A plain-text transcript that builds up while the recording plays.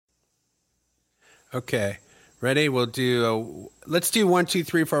Okay. Ready? Let's do 1, 2,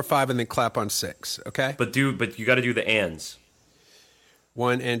 3, 4, 5, and then clap on 6. Okay. But you got to do the ands.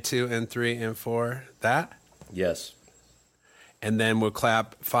 1 and 2 and 3 and 4. That. Yes. And then we'll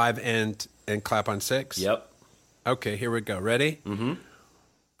clap 5 and clap on 6. Yep. Okay. Here we go. Ready? Mm-hmm.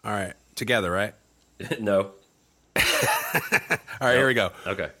 All right. Together, right? No. All right. Here we go.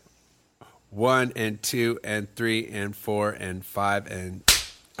 Okay. 1 and 2 and 3 and 4 and 5 and.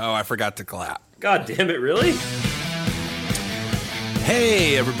 Oh, I forgot to clap. God damn it! Really?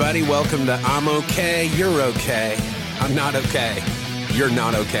 Hey, everybody. Welcome to I'm Okay, You're Okay. I'm not okay. You're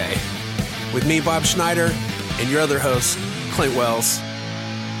not okay. With me, Bob Schneider, and your other host, Clint Wells.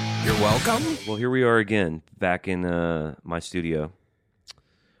 You're welcome. Well, here we are again, back in my studio.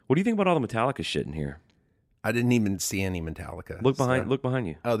 What do you think about all the Metallica shit in here? I didn't even see any Metallica. Look behind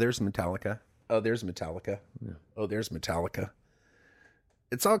you. Oh, there's Metallica. Oh, there's Metallica. Yeah. Oh, there's Metallica.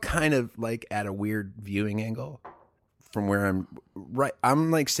 It's all kind of like at a weird viewing angle from where I'm right. I'm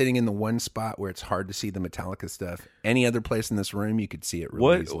like sitting in the one spot where it's hard to see the Metallica stuff. Any other place in this room, you could see it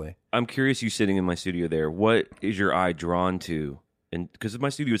really easily. I'm curious, you sitting in my studio there, what is your eye drawn to? And because my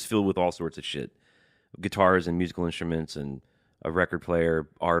studio is filled with all sorts of shit. Guitars and musical instruments and a record player,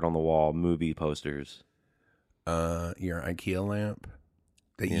 art on the wall, movie posters. Your IKEA lamp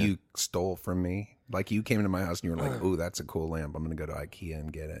that you stole from me. Like you came into my house and you were like, "Oh, that's a cool lamp. I'm going to go to IKEA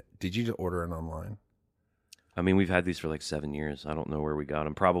and get it." Did you order it online? I mean, we've had these for like 7 years. I don't know where we got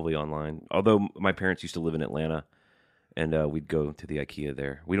them. Probably online. Although my parents used to live in Atlanta, and we'd go to the IKEA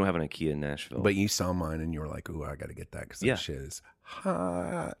there. We don't have an IKEA in Nashville. But you saw mine and you were like, "Oh, I got to get that because that shit is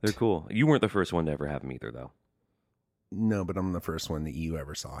hot." They're cool. You weren't the first one to ever have them either, though. No, but I'm the first one that you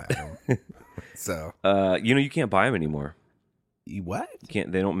ever saw have them. So, you can't buy them anymore. You what? You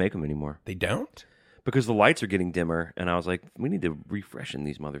can't. They don't make them anymore. They don't? Because the lights are getting dimmer, and I was like, we need to refreshen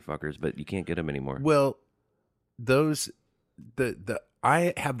these motherfuckers, but you can't get them anymore. Well, those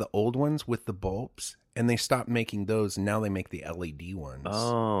I have the old ones with the bulbs, and they stopped making those, and now they make the LED ones.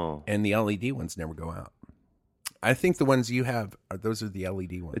 Oh. And the LED ones never go out. I think the ones you have, those are the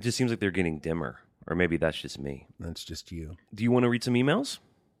LED ones. It just seems like they're getting dimmer, or maybe that's just me. That's just you. Do you want to read some emails?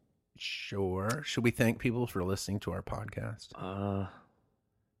 Sure. Should we thank people for listening to our podcast?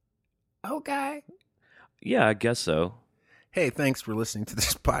 Okay. Yeah, I guess so. Hey, thanks for listening to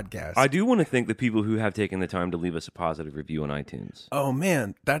this podcast. I do want to thank the people who have taken the time to leave us a positive review on iTunes. Oh,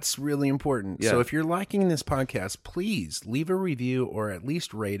 man, that's really important. Yeah. So if you're liking this podcast, please leave a review or at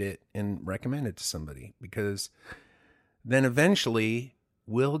least rate it and recommend it to somebody, because then eventually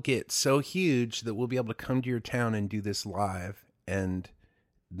we'll get so huge that we'll be able to come to your town and do this live, and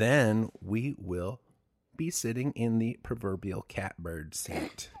then we will be sitting in the proverbial catbird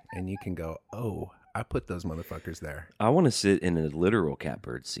seat, and you can go, "Oh, I put those motherfuckers there." I want to sit in a literal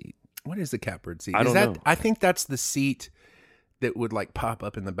catbird seat. What is the catbird seat? I don't know. I think that's the seat that would like pop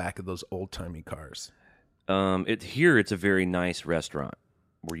up in the back of those old timey cars. It's a very nice restaurant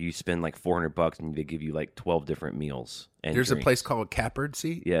where you spend like $400 and they give you like 12 different meals. And There's drinks. a place called Catbird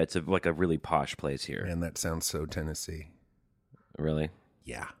Seat? Yeah, it's like a really posh place here. Man, that sounds so Tennessee. Really?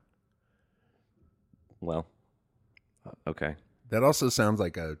 Yeah. Well, okay. That also sounds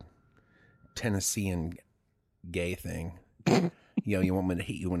like a Tennessean gay thing. You want me to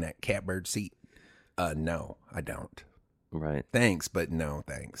hit you in that catbird seat? No, I don't. Right. Thanks, but no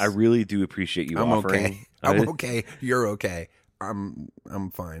thanks. I really do appreciate you I'm offering. okay. I'm okay. You're okay. I'm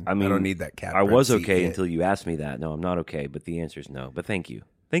fine. I mean, I don't need that catbird I was seat okay yet. until you asked me that. No, I'm not okay, but the answer is no. But thank you.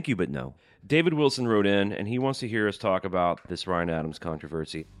 Thank you, but no. David Wilson wrote in, and he wants to hear us talk about this Ryan Adams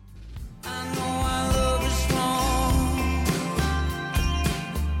controversy. I know our love is wrong.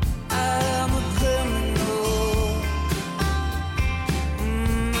 I am a criminal.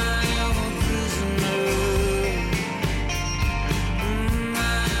 I am a prisoner. I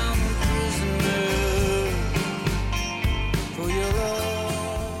am a prisoner for your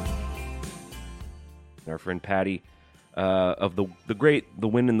love. Our friend Patty of the great The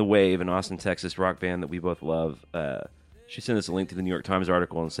Wind and the Wave, an Austin, Texas rock band that we both love. She sent us a link to the New York Times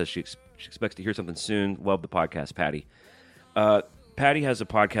article and says she expects to hear something soon. Love the podcast, Patty. Patty has a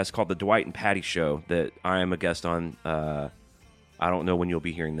podcast called The Dwight and Patty Show that I am a guest on. I don't know when you'll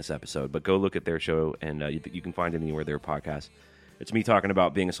be hearing this episode, but go look at their show, and you can find it anywhere there are podcasts. It's me talking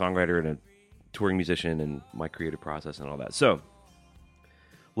about being a songwriter and a touring musician and my creative process and all that. So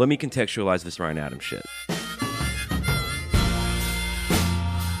let me contextualize this Ryan Adams shit.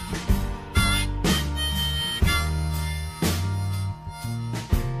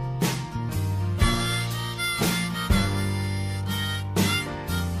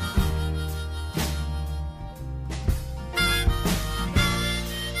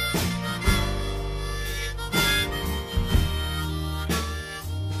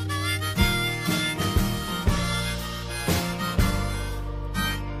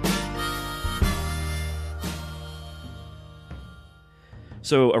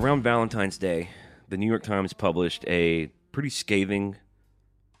 So around Valentine's Day, the New York Times published a pretty scathing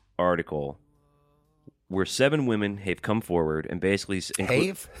article where 7 women have come forward and basically...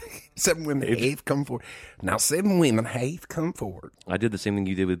 Have? 7 women have come forward. Now 7 women have come forward. I did the same thing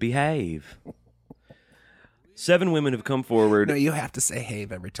you did with behave. 7 women have come forward. No, you have to say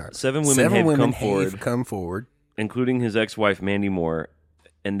have every time. 7 women have come forward. Including his ex-wife, Mandy Moore,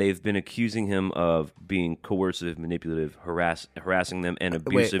 and they've been accusing him of being coercive, manipulative, harassing them, and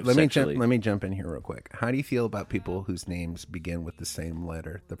abusive sexually. Let me jump in here real quick. How do you feel about people whose names begin with the same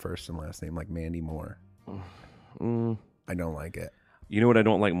letter, the first and last name, like Mandy Moore? I don't like it. You know what I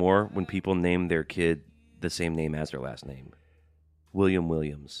don't like more? When people name their kid the same name as their last name. William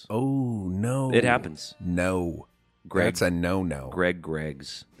Williams. Oh, no. It happens. No. Greg, That's a no-no.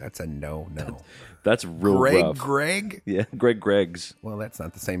 Greg's. That's a no-no. That's real rough. Greg? Yeah, Greg's. Well, that's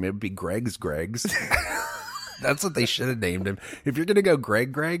not the same. It would be Greg's. That's what they should have named him. If you're going to go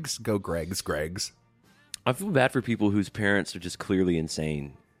Greg's, go Greg's. I feel bad for people whose parents are just clearly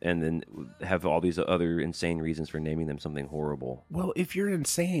insane and then have all these other insane reasons for naming them something horrible. Well, if you're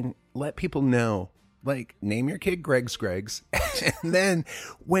insane, let people know. Like, name your kid Greg's. And then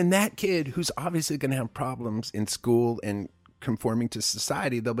when that kid, who's obviously going to have problems in school and conforming to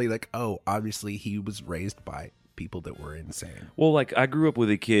society, they'll be like, oh, obviously he was raised by people that were insane. Well, like, I grew up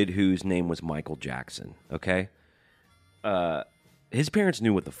with a kid whose name was Michael Jackson, okay? His parents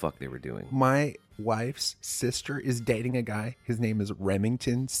knew what the fuck they were doing. My wife's sister is dating a guy. His name is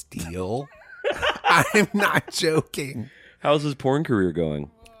Remington Steele. I'm not joking. How's his porn career going?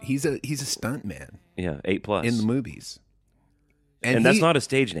 He's a stunt man. Yeah, 8+ in the movies. And that's not a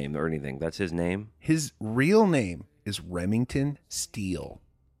stage name or anything. That's his name? His real name is Remington Steele.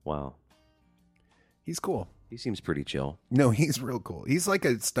 Wow. He's cool. He seems pretty chill. No, he's real cool. He's like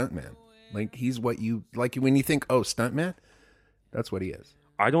a stuntman. Like, he's what you... Like, when you think, oh, stuntman, that's what he is.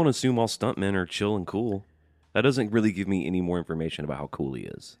 I don't assume all stuntmen are chill and cool. That doesn't really give me any more information about how cool he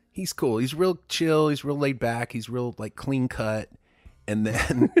is. He's cool. He's real chill. He's real laid back. He's real, like, clean cut. And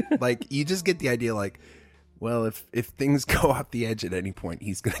then, like, you just get the idea, like, well, if things go off the edge at any point,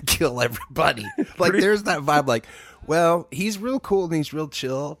 he's going to kill everybody. Like, there's that vibe, like, well, he's real cool and he's real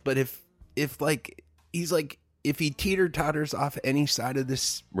chill, but if he teeter-totters off any side of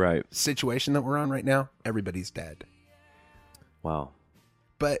this situation that we're on right now, everybody's dead. Wow.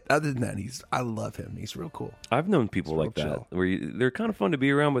 But other than that, I love him. He's real cool. I've known people like that, chill. where they're kind of fun to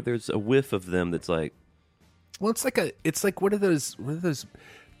be around, but there's a whiff of them that's like... Well, it's like what are those?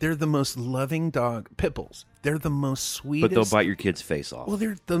 They're the most loving dog, pit bulls. They're the most sweetest. But they'll bite your kid's face off. Well,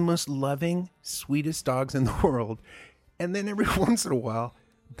 they're the most loving, sweetest dogs in the world. And then every once in a while,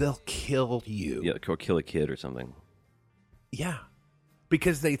 they'll kill you. Yeah, or kill a kid or something. Yeah.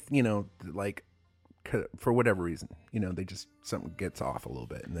 Because they, like, for whatever reason, they just, something gets off a little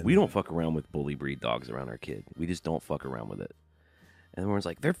bit. And then we don't fuck around with bully breed dogs around our kid. We just don't fuck around with it. And everyone's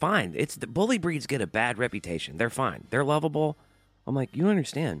like, they're fine. It's the bully breeds get a bad reputation. They're fine. They're lovable. I'm like, you don't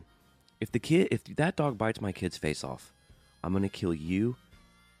understand. If that dog bites my kid's face off, I'm going to kill you,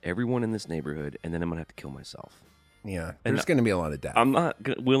 everyone in this neighborhood, and then I'm going to have to kill myself. Yeah, there's going to be a lot of death. I'm not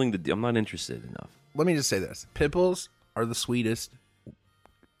I'm not interested enough. Let me just say this. Pit bulls are the sweetest.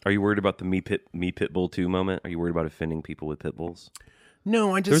 Are you worried about the me pit bull 2 moment? Are you worried about offending people with pit bulls?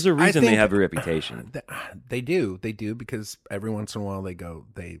 No, there's a reason they have a reputation. They do, because every once in a while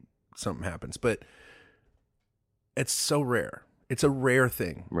something happens, but it's so rare. It's a rare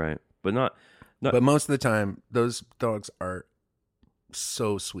thing, right? But but most of the time, those dogs are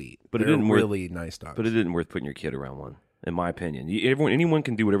so sweet. But they're really nice dogs. But it isn't worth putting your kid around one, in my opinion. Anyone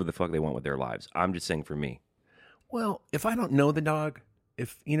can do whatever the fuck they want with their lives. I'm just saying for me. Well, if I don't know the dog,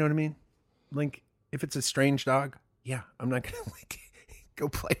 if you know what I mean, like if it's a strange dog, yeah, I'm not gonna go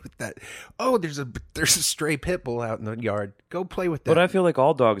play with that. Oh, there's a stray pit bull out in the yard. Go play with that. But I feel like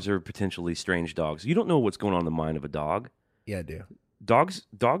all dogs are potentially strange dogs. You don't know what's going on in the mind of a dog. Yeah, I do. Dogs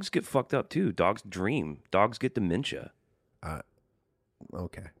get fucked up too. Dogs dream. Dogs get dementia.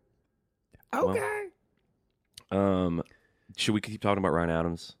 Okay. Should we keep talking about Ryan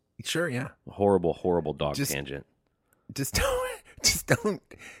Adams? Sure, yeah. Horrible dog tangent. Just don't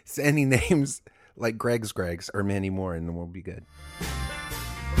say any names like Greg's or Mandy Moore, and then we'll be good.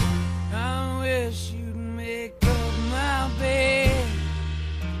 I wish you'd make up my bed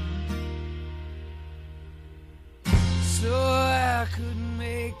so I could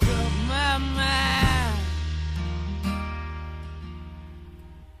make up my mind.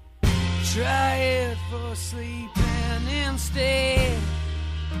 Try it for sleeping instead.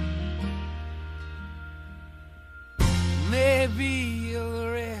 Maybe you'll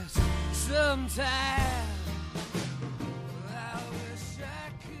rest sometime. I wish I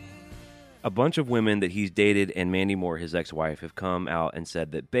a bunch of women that he's dated and Mandy Moore, his ex-wife, have come out and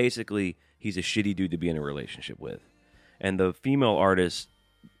said that basically he's a shitty dude to be in a relationship with. And the female artists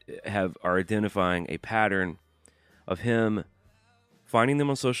are identifying a pattern of him finding them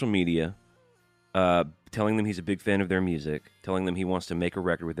on social media, telling them he's a big fan of their music, telling them he wants to make a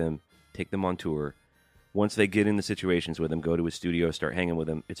record with them, take them on tour. Once they get into situations with him, go to his studio, start hanging with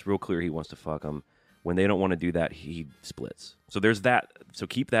him, it's real clear he wants to fuck them. When they don't want to do that, he splits. So there's that. So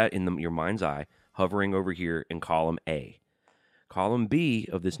keep that in your mind's eye, hovering over here in column A. Column B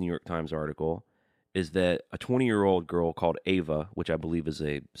of this New York Times article is that a 20-year-old girl called Ava, which I believe is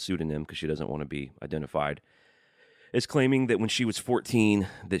a pseudonym because she doesn't want to be identified, is claiming that when she was 14,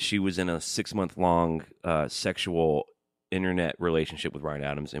 that she was in a 6-month-long sexual internet relationship with Ryan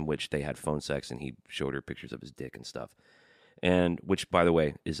Adams in which they had phone sex and he showed her pictures of his dick and stuff, and which, by the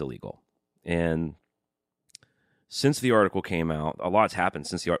way, is illegal. And since the article came out, a lot's happened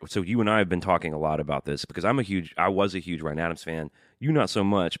since the article. So you and I have been talking a lot about this because I was a huge Ryan Adams fan. You not so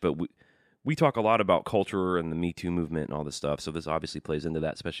much, but we talk a lot about culture and the Me Too movement and all this stuff. So this obviously plays into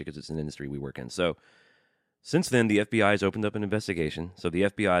that, especially because it's an industry we work in. So since then, the FBI has opened up an investigation. So the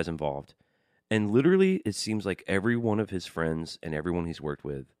FBI is involved. And literally, it seems like every one of his friends and everyone he's worked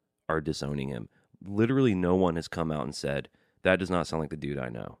with are disowning him. Literally, no one has come out and said, that does not sound like the dude I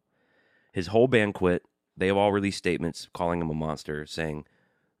know. His whole band quit. They have all released statements calling him a monster, saying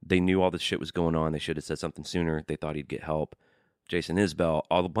they knew all this shit was going on. They should have said something sooner. They thought he'd get help. Jason Isbell,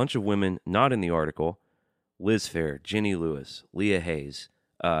 a bunch of women not in the article, Liz Phair, Jenny Lewis, Leah Hayes,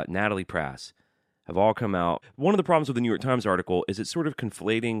 Natalie Prass, have all come out. One of the problems with the New York Times article is it's sort of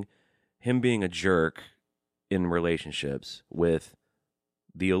conflating him being a jerk in relationships with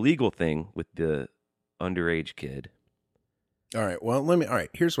the illegal thing with the underage kid. All right,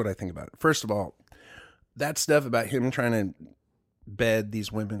 here's what I think about it. First of all, that stuff about him trying to bed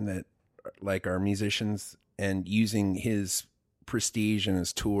these women that like are musicians and using his prestige and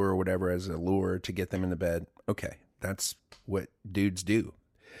his tour or whatever as a lure to get them into bed. Okay, that's what dudes do.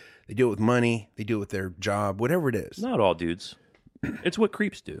 They do it with money. They do it with their job, whatever it is. Not all dudes. It's what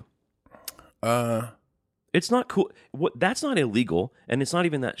creeps do. It's not cool. That's not illegal, and it's not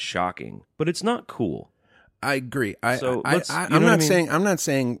even that shocking. But it's not cool. I agree. I'm not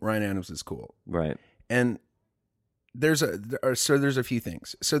saying Ryan Adams is cool. Right. And there's a few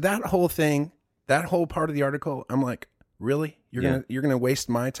things. So that whole thing, that whole part of the article, I'm like, really? You're gonna waste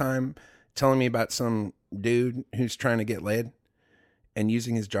my time telling me about some dude who's trying to get laid and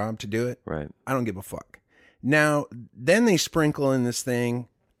using his job to do it? Right. I don't give a fuck. Now, then they sprinkle in this thing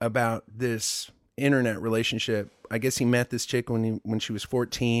about this internet relationship. I guess he met this chick when she was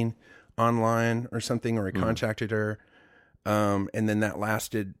 14 online or something, or he contacted her. And then that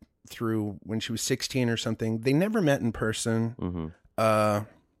lasted through when she was 16 or something. They never met in person. Mm-hmm.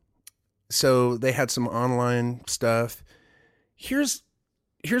 So they had some online stuff. Here's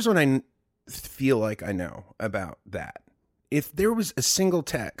what I feel like I know about that. If there was a single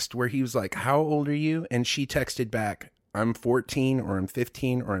text where he was like, how old are you? And she texted back, I'm 14 or I'm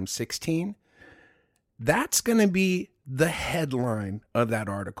 15 or I'm 16. That's going to be the headline of that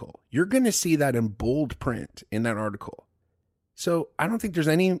article. You're going to see that in bold print in that article. So I don't think there's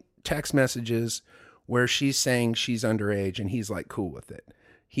any text messages where she's saying she's underage and he's like cool with it.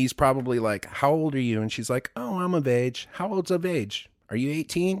 He's probably like, how old are you? And she's like, oh, I'm of age. How old's of age? Are you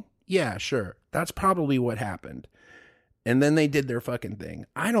 18? Yeah, sure. That's probably what happened. And then they did their fucking thing.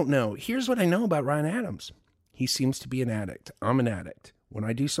 I don't know. Here's what I know about Ryan Adams. He seems to be an addict. I'm an addict. When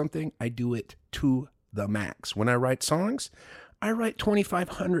I do something, I do it to the max. When I write songs, I write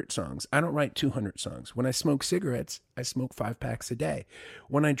 2,500 songs. I don't write 200 songs. When I smoke cigarettes, I smoke 5 packs a day.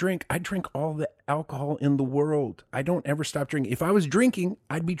 When I drink all the alcohol in the world. I don't ever stop drinking. If I was drinking,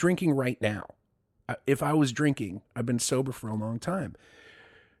 I'd be drinking right now. If I was drinking, I've been sober for a long time.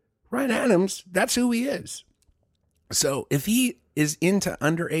 Ryan Adams, that's who he is. So if he is into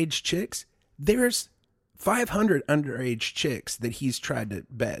underage chicks, there's 500 underage chicks that he's tried to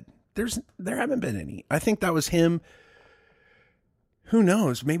bed. There haven't been any. I think that was him. Who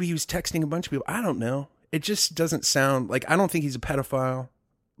knows? Maybe he was texting a bunch of people. I don't know. It just doesn't sound like, I don't think he's a pedophile.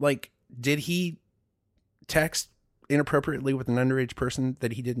 Like, did he text inappropriately with an underage person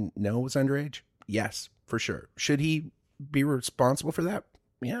that he didn't know was underage? Yes, for sure. Should he be responsible for that?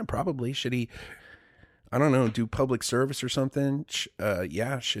 Yeah, probably. Should he, I don't know, do public service or something?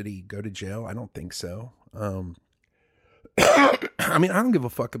 Yeah. Should he go to jail? I don't think so. I mean, I don't give a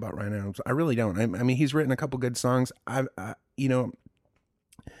fuck about Ryan Adams. I really don't. I mean, he's written a couple good songs.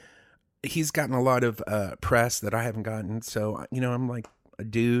 He's gotten a lot of press that I haven't gotten. So, I'm like a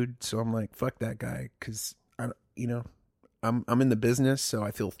dude. So I'm like, fuck that guy. Cause I'm in the business, so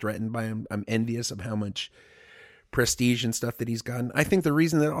I feel threatened by him. I'm envious of how much prestige and stuff that he's gotten. I think the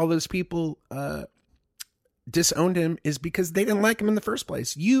reason that all those people disowned him is because they didn't like him in the first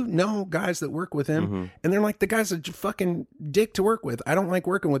place. You know, guys that work with him, and they're like, the guy's a fucking dick to work with. I don't like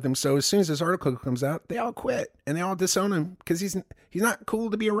working with him. So as soon as this article comes out, they all quit and they all disown him because he's not cool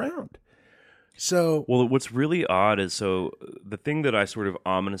to be around. So, well, what's really odd is the thing that I sort of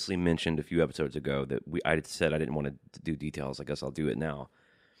ominously mentioned a few episodes ago that I said I didn't want to do details. I guess I'll do it now.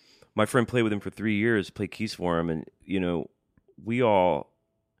 My friend played with him for 3 years, played keys for him, and we all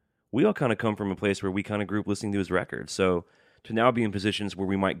kind of come from a place where we kind of grew up listening to his records. So to now be in positions where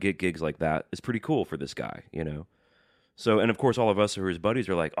we might get gigs like that is pretty cool for this guy, So, and of course, all of us who are his buddies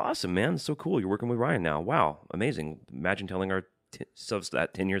are like, awesome, man, it's so cool. You're working with Ryan now. Wow, amazing. Imagine telling ourselves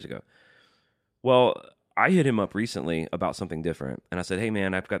that 10 years ago. Well, I hit him up recently about something different. And I said, hey,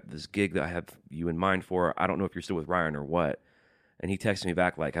 man, I've got this gig that I have you in mind for. I don't know if you're still with Ryan or what. And he texted me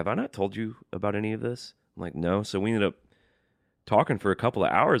back like, have I not told you about any of this? I'm like, no. So we ended up talking for a couple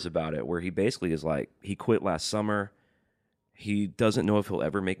of hours about it, where he basically is like, he quit last summer. He doesn't know if he'll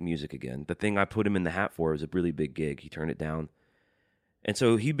ever make music again. The thing I put him in the hat for was a really big gig. He turned it down. And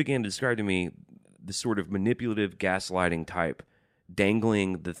so he began to describe to me this sort of manipulative, gaslighting type,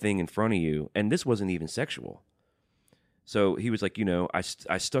 dangling the thing in front of you. And this wasn't even sexual. So he was like,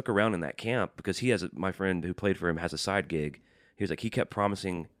 I stuck around in that camp because my friend who played for him has a side gig. He was like, he kept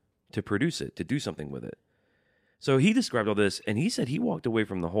promising to produce it, to do something with it. So he described all this, and he said he walked away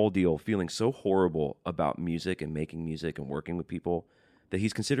from the whole deal feeling so horrible about music and making music and working with people that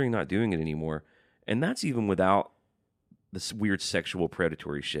he's considering not doing it anymore. And that's even without this weird sexual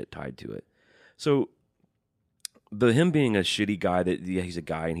predatory shit tied to it. So him being a shitty guy, he's a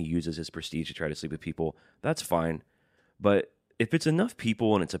guy and he uses his prestige to try to sleep with people, that's fine. But if it's enough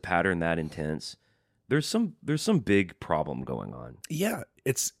people and it's a pattern that intense, there's some big problem going on. Yeah,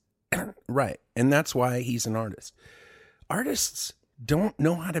 it's right. And that's why he's an artist. Artists don't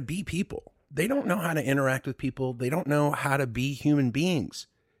know how to be people. They don't know how to interact with people. They don't know how to be human beings.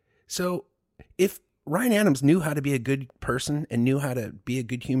 So if Ryan Adams knew how to be a good person and knew how to be a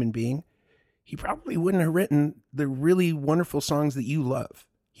good human being, he probably wouldn't have written the really wonderful songs that you love.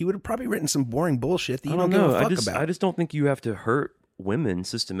 He would have probably written some boring bullshit that you don't give a fuck about. I just don't think you have to hurt women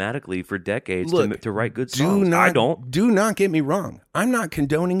systematically for decades to write good songs. I don't. Do not get me wrong. I'm not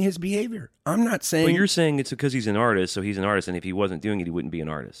condoning his behavior. I'm not saying... But you're saying it's because he's an artist, so he's an artist, and if he wasn't doing it, he wouldn't be an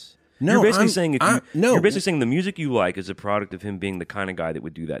artist. No, you're basically saying you're basically saying the music you like is a product of him being the kind of guy that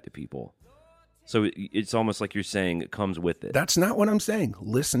would do that to people. So it's almost like you're saying it comes with it. That's not what I'm saying.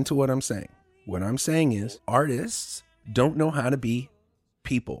 Listen to what I'm saying. What I'm saying is artists don't know how to be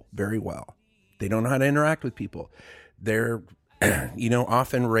people very well. They don't know how to interact with people. They're,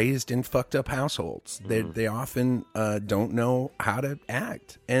 often raised in fucked up households. They often don't know how to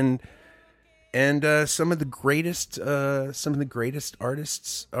act. And some of the greatest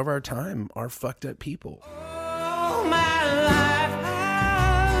artists of our time are fucked up people. All my life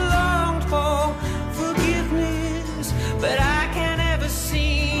I longed for forgiveness, but I can't ever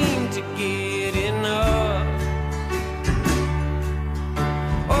seem to get enough.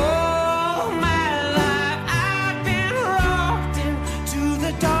 All my life I've been rocked into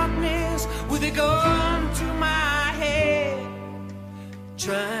the darkness with a gun to my head,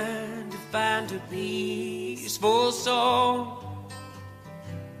 trying to find a peaceful soul.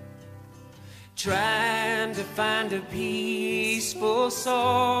 Trying to find a peaceful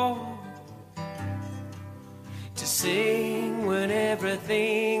song to sing when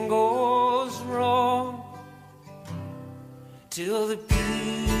everything goes wrong, till the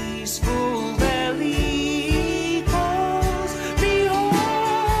peaceful valley calls me home.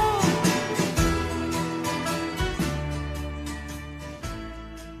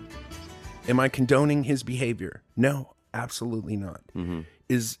 Am I condoning his behavior? No, absolutely not. Mm-hmm.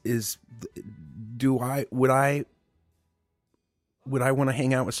 Would I want to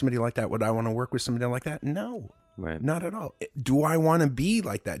hang out with somebody like that? Would I want to work with somebody like that? No, right. Not at all. Do I want to be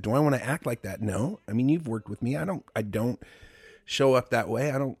like that? Do I want to act like that? No. I mean, you've worked with me. I don't show up that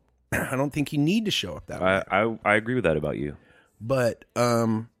way. I don't think you need to show up that way. I agree with that about you. But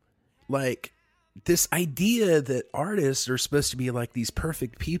like this idea that artists are supposed to be like these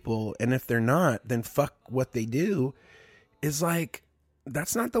perfect people, and if they're not, then fuck what they do, is like,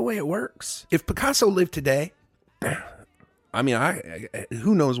 that's not the way it works. If Picasso lived today, I mean,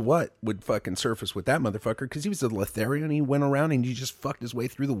 who knows what would fucking surface with that motherfucker, because he was a Lothario and he went around and he just fucked his way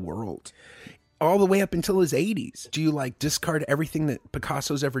through the world. all the way up until his 80s. Do you like discard everything that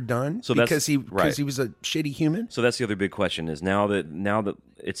Picasso's ever done So because right. he was a shitty human? So that's the other big question is now that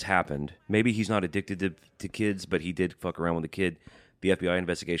it's happened, maybe he's not addicted to kids, but he did fuck around with a kid. The FBI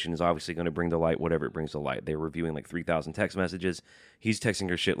investigation is obviously going to bring to light whatever it brings to light. They're reviewing like 3,000 text messages. He's texting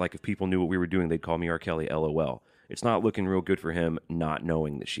her shit like if people knew what we were doing, they'd call me R. Kelly, LOL. It's not looking real good for him not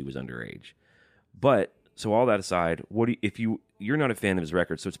knowing that she was underage. But so all that aside, if you're not a fan of his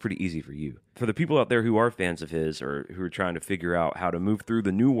record, so it's pretty easy for you. For the people out there who are fans of his or who are trying to figure out how to move through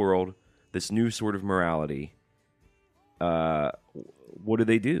the new world, this new sort of morality, what do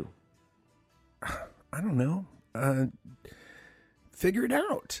they do? I don't know. Figure it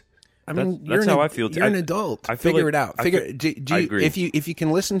out. I mean, that's how I feel too. You're an adult. I feel figure like- it out. I Figure. feel- Do I you, agree. if you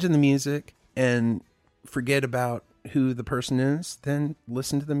can listen to the music and forget about who the person is, then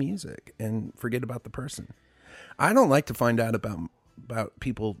listen to the music and forget about the person. I don't like to find out about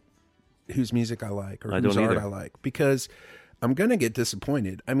people whose music I like or I whose don't art either. I like because I'm gonna get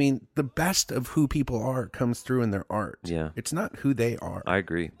disappointed. I mean, the best of who people are comes through in their art. Yeah. It's not who they are. I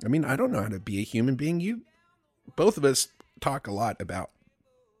agree. I mean, I don't know how to be a human being. Both of us talk a lot about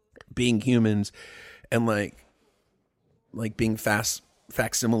being humans and like being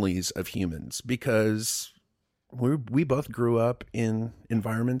facsimiles of humans because we both grew up in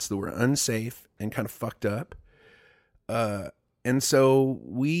environments that were unsafe and kind of fucked up. And so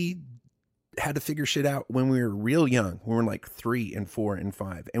we had to figure shit out when we were real young. We were like 3 and 4 and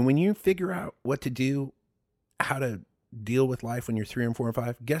 5. And when you figure out what to do, how to deal with life when you're 3 and 4 and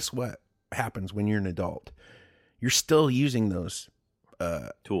 5, guess what happens when you're an adult? You're still using those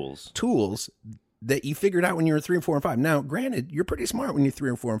tools that you figured out when you were 3 and 4 and 5. Now, granted, you're pretty smart when you're 3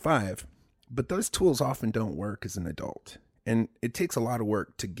 and 4 and 5, but those tools often don't work as an adult. And it takes a lot of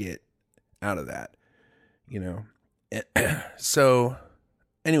work to get out of that, you know? So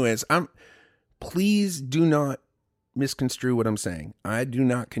anyways, please do not misconstrue what I'm saying. I do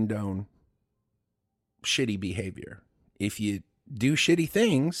not condone shitty behavior. If you do shitty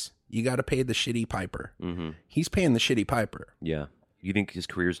things, you got to pay the shitty piper. Mm-hmm. He's paying the shitty piper. Yeah. You think his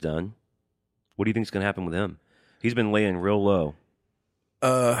career's done? What do you think's going to happen with him? He's been laying real low.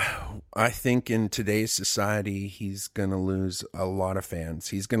 I think in today's society, he's going to lose a lot of fans.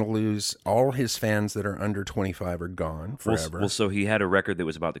 He's going to lose all his fans that are under 25 are gone forever. Well, so he had a record that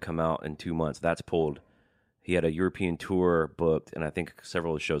was about to come out in 2 months. That's pulled. He had a European tour booked, and I think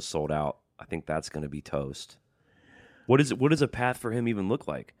several of the shows sold out. I think that's going to be toast. What does a path for him even look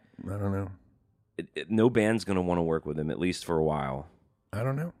like? I don't know. No band's going to want to work with him, at least for a while. I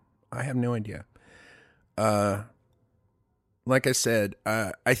don't know. I have no idea. Like I said,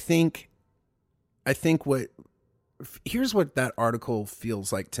 I think here's what that article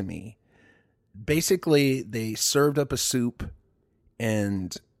feels like to me. Basically, they served up a soup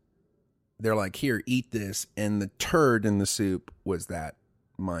and they're like, here, eat this. And the turd in the soup was that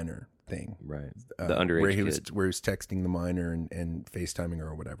minor thing. Right. The underage kid. Where he was texting the minor and FaceTiming her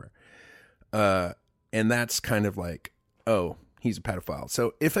or whatever. And that's kind of like, oh, he's a pedophile.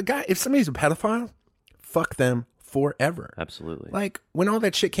 So if somebody's a pedophile, fuck them forever. Absolutely. Like when all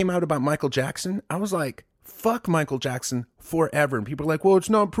that shit came out about Michael Jackson, I was like, fuck Michael Jackson forever. And people are like, well, it's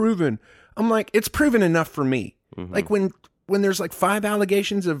not proven. I'm like, it's proven enough for me. Mm-hmm. Like when there's like 5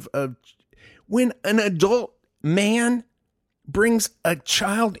 allegations of when an adult man brings a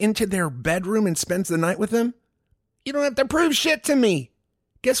child into their bedroom and spends the night with them, you don't have to prove shit to me.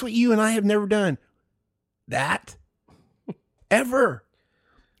 Guess what you and I have never done? That. Ever.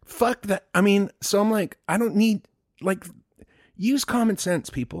 Fuck that. I mean, so I'm like, I don't need, like, use common sense,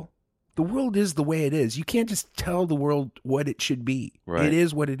 people. The world is the way it is. You can't just tell the world what it should be. Right. It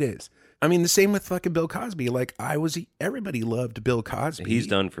is what it is. I mean, the same with fucking Bill Cosby. Like, everybody loved Bill Cosby. He's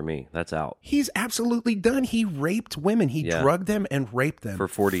done for me. That's out. He's absolutely done. He raped women. He Yeah. drugged them and raped them. For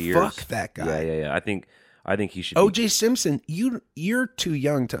 40 years. Fuck that guy. Yeah. I think he should O.J. Simpson, you're too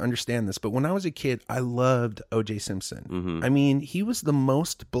young to understand this, but when I was a kid, I loved O.J. Simpson. Mm-hmm. I mean, he was the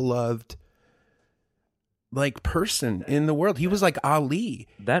most beloved like person in the world. He was like Ali.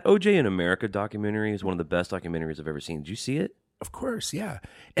 That OJ in America documentary is one of the best documentaries I've ever seen. Did you see it? Of course, yeah.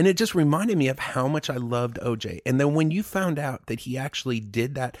 And it just reminded me of how much I loved OJ. And then when you found out that he actually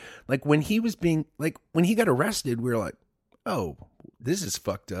did that, like when he got arrested, we were like, oh, this is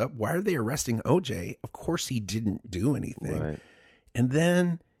fucked up. Why are they arresting OJ? Of course he didn't do anything. Right. And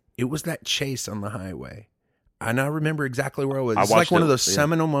then it was that chase on the highway. And I remember exactly where I was. I It's like watched one it, of those yeah.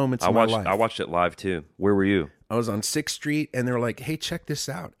 seminal moments in my life. I watched it live too. Where were you? I was on 6th Street and they were like, hey, check this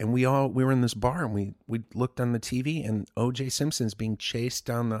out. And we were in this bar and we looked on the TV and O.J. Simpson's being chased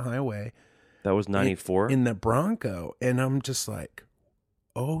down the highway. That was 94? In the Bronco. And I'm just like,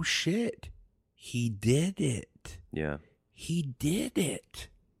 oh shit. he did it. Yeah. He did it.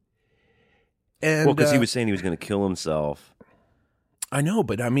 And Well, because he was saying he was going to kill himself. I know,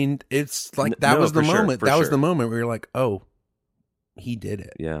 but I mean, it's like that No, was the for sure, moment. for That was sure. the moment where you're like, oh, he did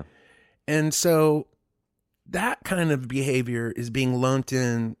it. Yeah. And so that kind of behavior is being lumped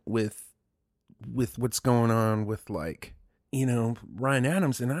in with what's going on with, like, you know, Ryan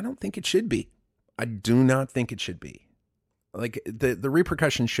Adams, and I don't think it should be. I do not think it should be. Like, the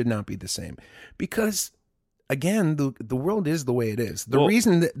repercussions should not be the same, because again, the world is the way it is.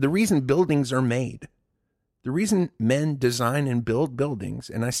 The reason buildings are made, the reason men design and build buildings,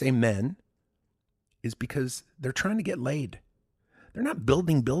 and I say men, is because they're trying to get laid. They're not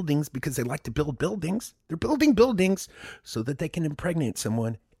building buildings because they like to build buildings. They're building buildings so that they can impregnate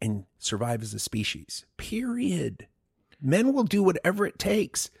someone and survive as a species. Period. Men will do whatever it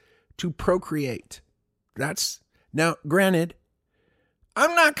takes to procreate. Now, granted,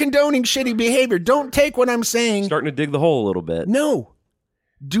 I'm not condoning shitty behavior. Don't take what I'm saying. Starting to dig the hole a little bit. No.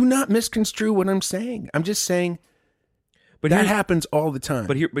 Do not misconstrue what I'm saying. I'm just saying that happens all the time.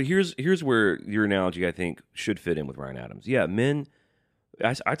 But here's where your analogy, I think, should fit in with Ryan Adams. Yeah, men.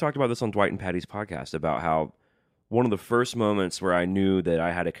 I talked about this on Dwight and Patty's podcast about how one of the first moments where I knew that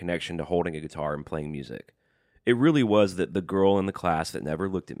I had a connection to holding a guitar and playing music, it really was that the girl in the class that never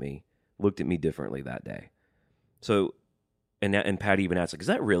looked at me differently that day. So, and Patty even asked, like, is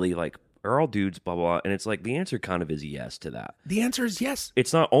that really, like, are all dudes, blah, blah, blah? And it's like, the answer kind of is yes to that. The answer is yes.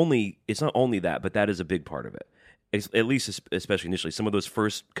 It's not only that, but that is a big part of it. At least, especially initially, some of those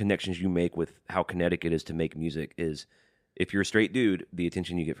first connections you make with how kinetic it is to make music is, if you're a straight dude, the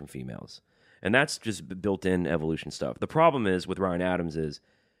attention you get from females. And that's just built-in evolution stuff. The problem is with Ryan Adams is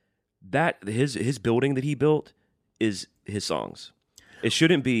that his building that he built is his songs. It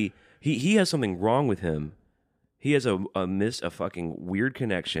shouldn't be. He has something wrong with him. He has a fucking weird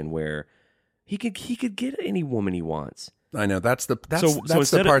connection where he could get any woman he wants. I know that's the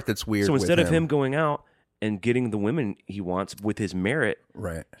instead part that's weird. So instead with of him going out and getting the women he wants with his merit,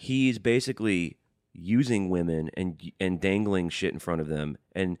 right, he's basically using women and dangling shit in front of them,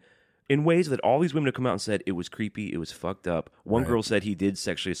 and in ways that all these women have come out and said it was creepy, it was fucked up. One girl said he did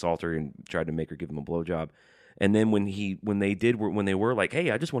sexually assault her and tried to make her give him a blowjob. And then when they were like,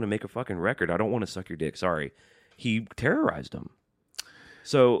 hey, I just want to make a fucking record, I don't want to suck your dick, sorry, he terrorized them.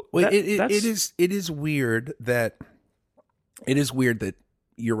 So it is weird that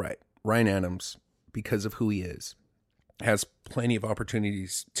you're right. Ryan Adams, because of who he is, has plenty of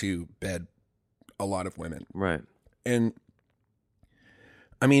opportunities to bed a lot of women. Right. And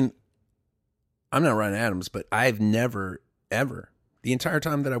I mean, I'm not Ryan Adams, but I've never, ever, the entire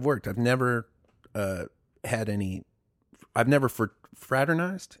time that I've worked, I've never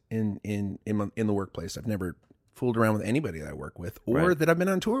fraternized in the workplace. I've never fooled around with anybody that I work with or that I've been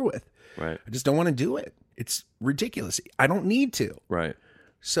on tour with. Right. I just don't want to do it. It's ridiculous. I don't need to. Right.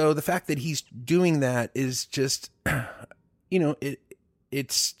 So the fact that he's doing that is just,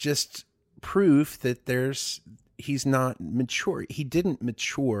 it's just proof that he's not mature. He didn't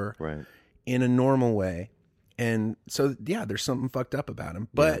mature in a normal way. And so, yeah, there's something fucked up about him.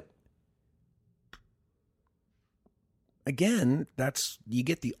 But again, you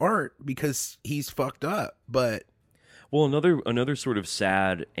get the art because he's fucked up. But well, another sort of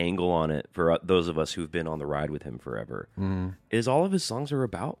sad angle on it for those of us who've been on the ride with him forever is all of his songs are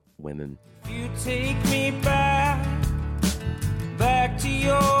about women. You take me back to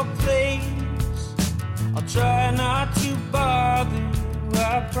your place. I'll try not to bother you,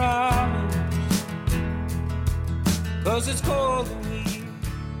 I promise. 'Cause it's cold in here,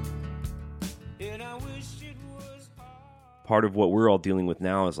 and I wish it was hard. Part of what we're all dealing with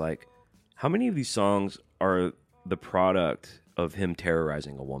now is like, how many of these songs are the product of him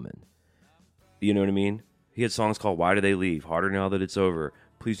terrorizing a woman? You know what I mean? He had songs called Why Do They Leave? Harder Now That It's Over.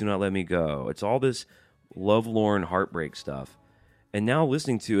 Please Do Not Let Me Go. It's all this lovelorn heartbreak stuff. And now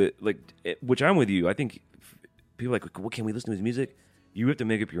listening to it, which I'm with you, I think people are like, well, can we listen to his music? You have to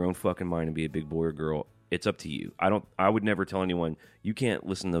make up your own fucking mind and be a big boy or girl. It's up to you. I would never tell anyone you can't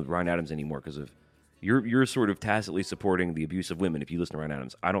listen to Ryan Adams anymore because of you're sort of tacitly supporting the abuse of women if you listen to Ryan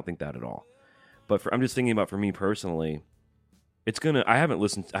Adams. I don't think that at all. But I'm just thinking about for me personally, I haven't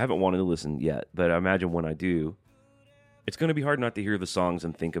wanted to listen yet, but I imagine when I do, it's gonna be hard not to hear the songs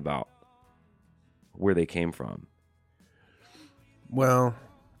and think about where they came from. Well,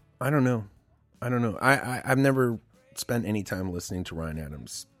 I don't know. I've never spent any time listening to Ryan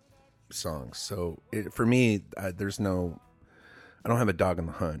Adams songs. So for me, I don't have a dog in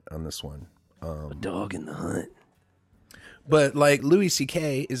the hunt on this one. A dog in the hunt. But like Louis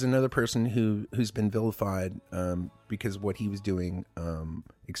C.K. is another person who's been vilified because of what he was doing,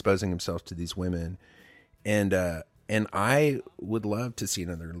 exposing himself to these women, and I would love to see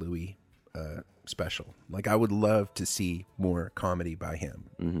another Louis special. Like I would love to see more comedy by him.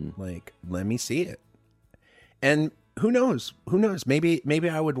 Mm-hmm. Like let me see it. And who knows? Maybe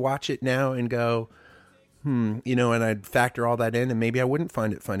I would watch it now and go, and I'd factor all that in, and maybe I wouldn't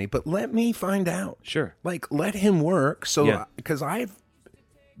find it funny. But let me find out. Sure. Like, let him work. Yeah. Because I've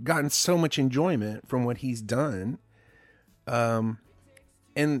gotten so much enjoyment from what he's done. And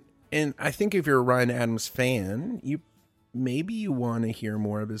I think if you're a Ryan Adams fan, maybe you want to hear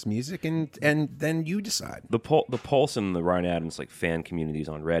more of his music, and then you decide. The pulse in the Ryan Adams like fan communities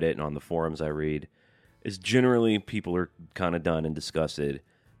on Reddit and on the forums I read is generally people are kind of done and disgusted.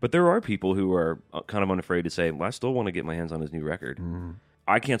 But there are people who are kind of unafraid to say, well, I still want to get my hands on his new record. Mm.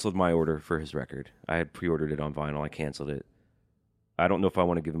 I canceled my order for his record. I had pre-ordered it on vinyl. I canceled it. I don't know if I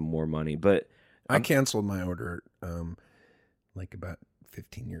want to give him more money, but... I canceled my order like about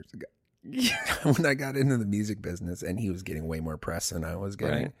 15 years ago. When I got into the music business and he was getting way more press than I was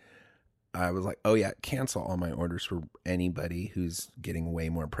getting. Right. I was like, oh yeah, cancel all my orders for anybody who's getting way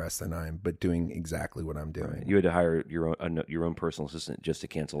more press than I am, but doing exactly what I'm doing. Right. You had to hire your own personal assistant just to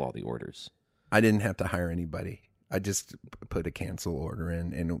cancel all the orders. I didn't have to hire anybody. I just put a cancel order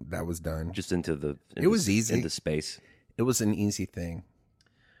in, and that was done. Just into easy. Into space. It was an easy thing.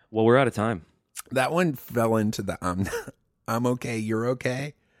 Well, we're out of time. That one fell into the I'm okay, you're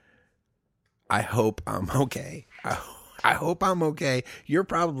okay. I hope I'm okay. I hope I'm okay. You're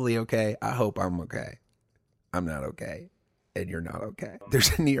probably okay. I hope I'm okay. I'm not okay, and you're not okay. There's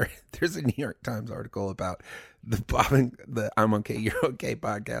a New York Times article about the I'm Okay, You're Okay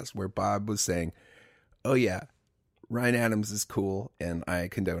podcast where Bob was saying, "Oh yeah, Ryan Adams is cool, and I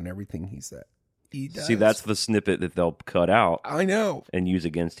condone everything he said." He does. See, that's the snippet that they'll cut out. I know, and use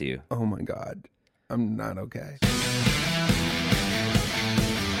against you. Oh my God, I'm not okay.